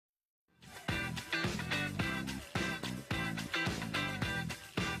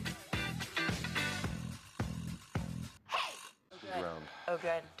Oh,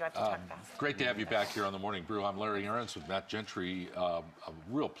 good. Do I have to talk fast? Great to have you back here on the Morning Brew. I'm Larry Ahrens with Matt Gentry. A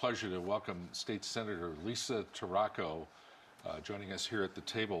real pleasure to welcome State Senator Lisa Torraco joining us here at the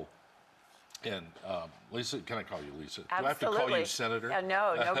table. And Lisa, can I call you Lisa? Absolutely. Do I have to call you Senator?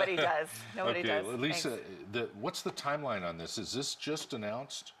 No, nobody does. Nobody okay, does. Lisa, what's the timeline on this? Is this just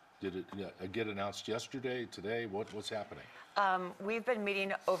announced? Did it get announced yesterday, today? What's happening? We've been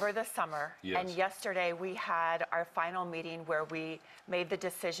meeting over the summer, and yesterday we had our final meeting where we made the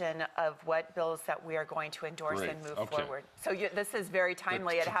decision of what bills that we are going to endorse and move forward. So this is very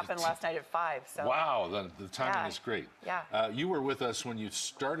timely. It happened last night at 5. So. Wow, the timing is great. Yeah. You were with us when you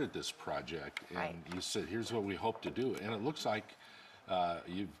started this project, and you said, here's what we hope to do. And it looks like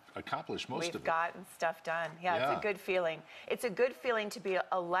you've accomplished most of it. We've gotten stuff done. Yeah, it's a good feeling. It's a good feeling to be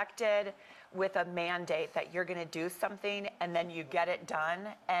elected with a mandate that you're going to do something and then you get it done,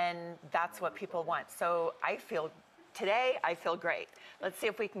 and that's what people want. So today I feel great. Let's see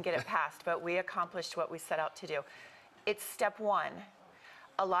if we can get it passed, but we accomplished what we set out to do. It's step one.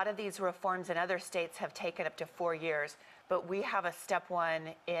 A lot of these reforms in other states have taken up to 4 years, but we have a step one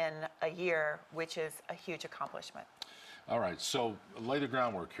in a year, which is a huge accomplishment. All right, so lay the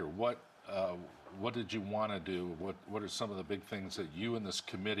groundwork here. What did you want to do? What are some of the big things that you and this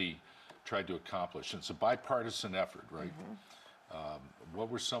committee tried to accomplish? It's a bipartisan effort, right? Mm-hmm. What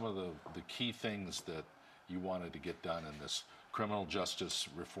were some of the key things that you wanted to get done in this criminal justice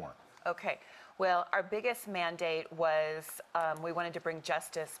reform? Okay, well, our biggest mandate was we wanted to bring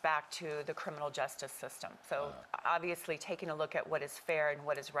justice back to the criminal justice system. So obviously taking a look at what is fair and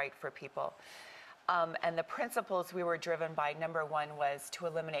what is right for people. And the principles we were driven by, number one, was to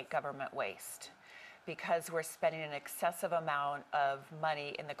eliminate government waste, because we're spending an excessive amount of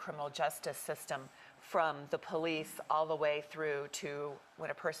money in the criminal justice system, from the police all the way through to when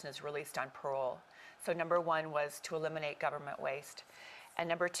a person is released on parole. So number one was to eliminate government waste. And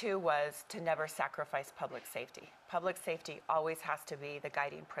number two was to never sacrifice public safety. Public safety always has to be the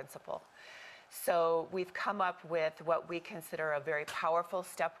guiding principle. So we've come up with what we consider a very powerful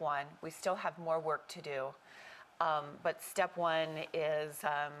step one. We still have more work to do. But step one is,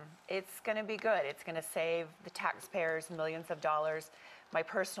 it's going to be good. It's going to save the taxpayers millions of dollars. My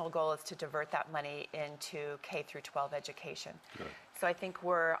personal goal is to divert that money into K through 12 education. Good. So I think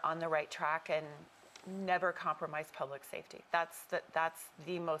we're on the right track, and never compromise public safety. That's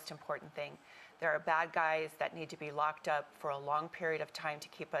the most important thing. There are bad guys that need to be locked up for a long period of time to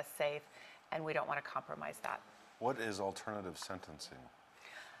keep us safe, and we don't want to compromise that. What is alternative sentencing?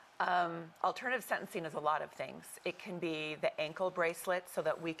 Alternative sentencing is a lot of things. It can be the ankle bracelet so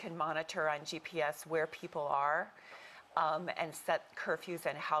that we can monitor on GPS where people are and set curfews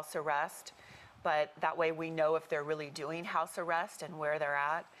and house arrest. But that way we know if they're really doing house arrest and where they're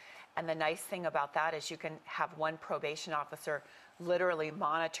at. And the nice thing about that is you can have one probation officer literally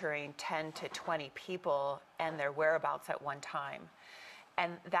monitoring 10 to 20 people and their whereabouts at one time.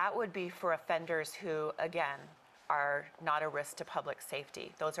 And that would be for offenders who, again, are not a risk to public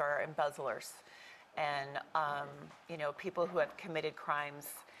safety. Those are our embezzlers. And, people who have committed crimes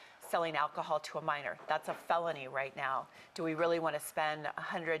selling alcohol to a minor. That's a felony right now. Do we really want to spend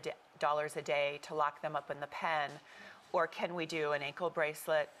 $100 a day to lock them up in the pen? Or can we do an ankle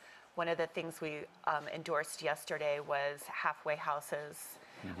bracelet? One of the things we endorsed yesterday was halfway houses,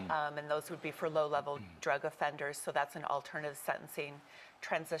 and those would be for low-level drug offenders, so that's an alternative sentencing,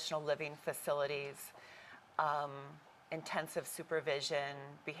 transitional living facilities, intensive supervision,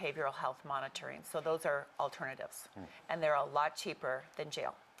 behavioral health monitoring. So those are alternatives, and they're a lot cheaper than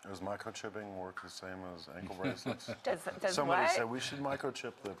jail. Does microchipping work the same as ankle bracelets? Does Somebody what? said we should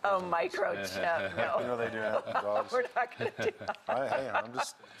microchip the prisoners. Oh, microchip, no. You know they do have dogs. We're not going to do that. Hey, I'm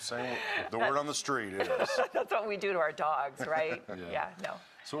just saying the word on the street is. That's what we do to our dogs, right? Yeah. No.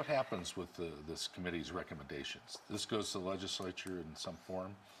 So what happens with this committee's recommendations? This goes to the legislature in some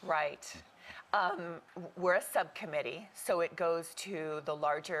form? Right. We're a subcommittee, so it goes to the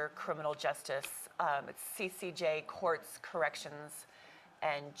larger criminal justice, it's CCJ, Courts, Corrections,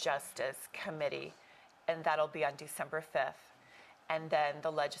 and Justice Committee, and that'll be on December 5th. And then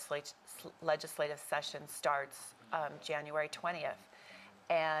the legislative session starts January 20th.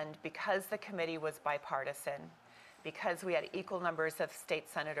 And because the committee was bipartisan, because we had equal numbers of state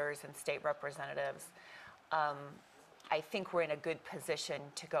senators and state representatives, I think we're in a good position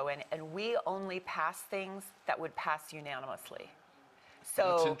to go in. And we only pass things that would pass unanimously.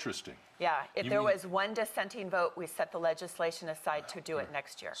 So, that's interesting. Yeah, if there was one dissenting vote, we set the legislation aside to do it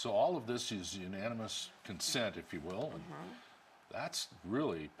next year. So all of this is unanimous consent, if you will. And that's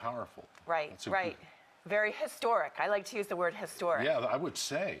really powerful. Right, right. very historic. I like to use the word historic. Yeah, I would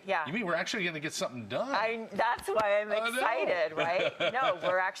say. Yeah. You mean we're actually going to get something done? That's why I'm I know. excited, right? No,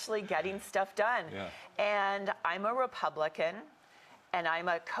 we're actually getting stuff done. Yeah. And I'm a Republican, and I'm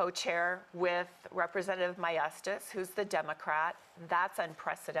a co-chair with Representative Maestas, who's the Democrat. That's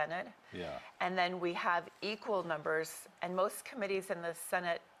unprecedented. Yeah. And then we have equal numbers, and most committees in the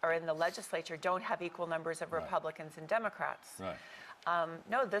Senate or in the legislature don't have equal numbers of Right. Republicans and Democrats. Right.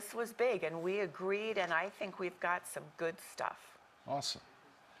 No, this was big, and we agreed, and I think we've got some good stuff. Awesome.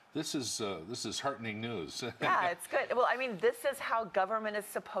 This is heartening news. Yeah, it's good. Well, I mean, this is how government is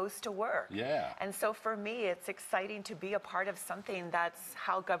supposed to work. Yeah. And so for me, it's exciting to be a part of something that's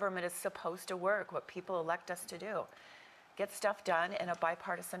how government is supposed to work, what people elect us to do. Get stuff done in a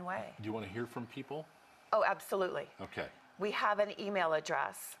bipartisan way. Do you want to hear from people? Oh, absolutely. Okay. We have an email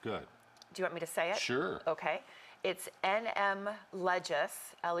address. Good. Do you want me to say it? Sure. Okay. It's nmlegis,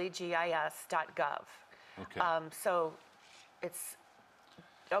 legis.gov. Okay. So it's,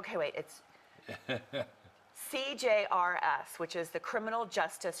 okay, wait, it's CJRS, which is the Criminal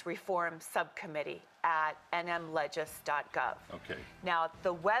Justice Reform Subcommittee at nmlegis.gov. Okay. Now,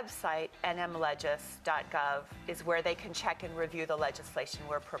 the website, nmlegis.gov, is where they can check and review the legislation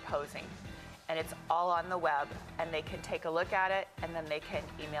we're proposing. And it's all on the web, and they can take a look at it, and then they can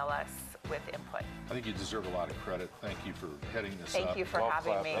email us with input. I think you deserve a lot of credit. Thank you for heading this up. Thank you for Well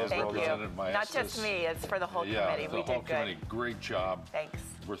having clapped. me. That was Thank well you. done. Not just me, it's for the whole committee. The We whole did good. committee. Great job. Thanks.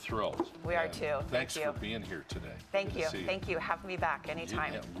 We're thrilled. We are And too. Thanks Thank you. for being here today. Thank Good you. to see you. Thank you. Have me back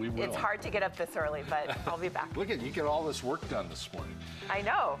anytime. Yeah, we will. It's hard to get up this early, but I'll be back. Look at you, get all this work done this morning. I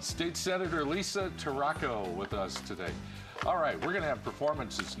know. State Senator Lisa Torraco with us today. All right, we're going to have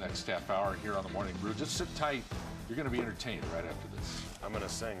performances next half hour here on the Morning Brew. Just sit tight. You're going to be entertained right after this. I'm going to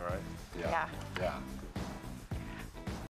sing, right? Yeah. Yeah.